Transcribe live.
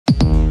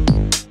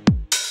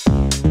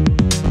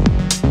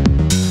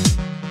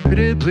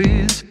Pretty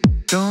please,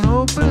 don't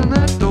open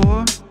that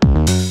door.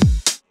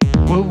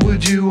 What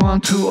would you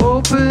want to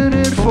open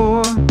it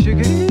for?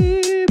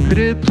 Chickadee,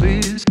 pretty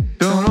please,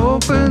 don't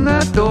open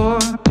that door.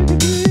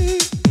 Chickadee,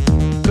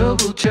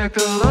 double check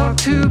the lock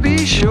to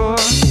be sure.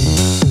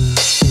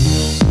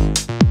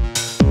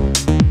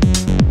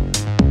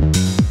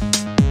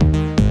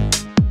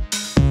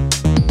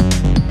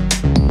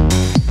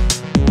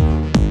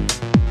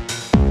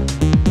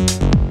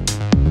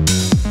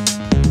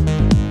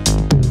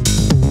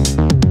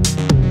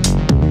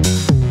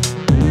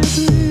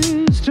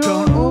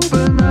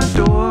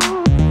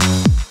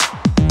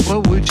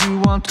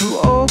 To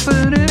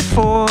open it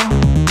for.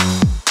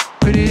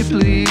 Pretty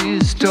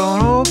please,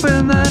 don't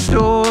open that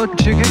door.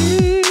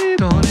 Chickadee,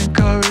 don't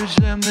encourage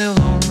them, they'll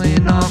only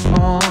knock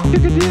more.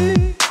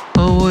 Chickadee,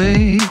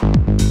 away,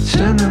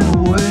 send them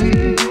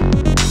away.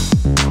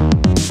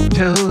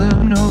 Tell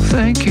them no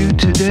thank you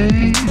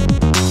today.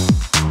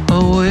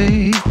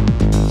 Away,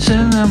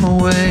 send them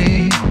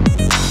away.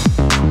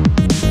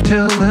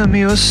 Tell them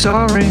you're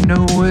sorry,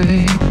 no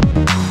way.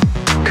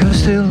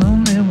 'Cause they'll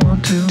only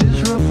want to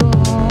disrupt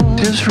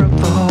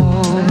the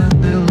hall,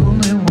 and they'll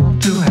only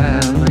want to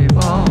have a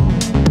ball.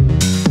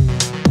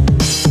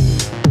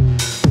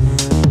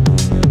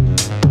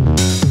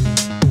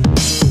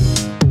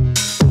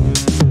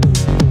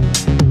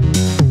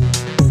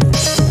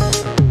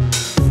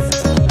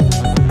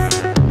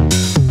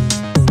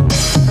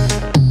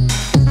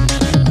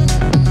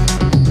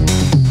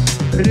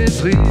 Pretty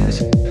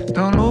please,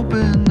 don't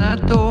open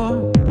that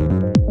door.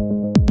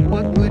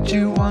 What would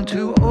you want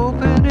to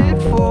open it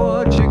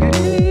for?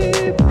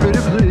 Chickadee,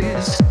 pretty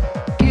please,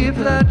 keep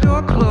that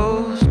door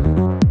closed.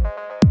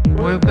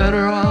 We're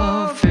better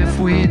off if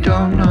we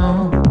don't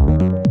know.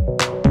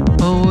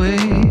 Away,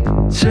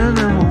 send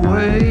them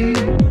away.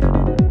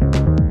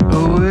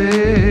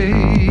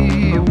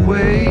 Away,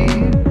 away,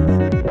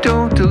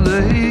 don't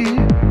delay.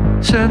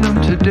 Send them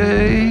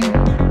today.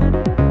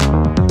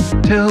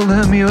 Tell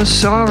them you're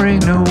sorry,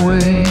 no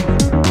way.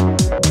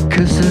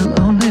 'Cause they'll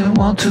only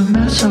want to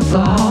mess up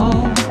the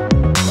hall,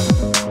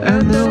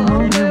 and they'll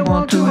only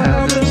want to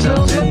have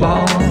themselves a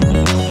ball.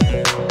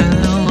 And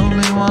they'll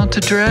only want to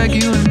drag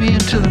you and me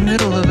into the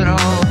middle of it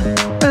all.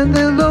 And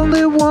they'll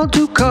only want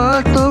to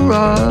cut the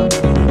rug,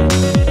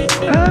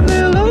 and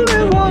they'll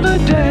only want to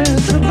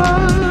dance the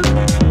bug,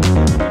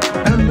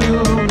 and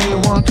they'll only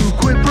want to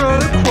quit pro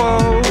quo,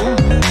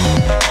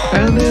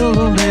 and they'll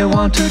only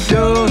want to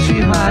do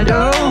see my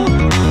dough.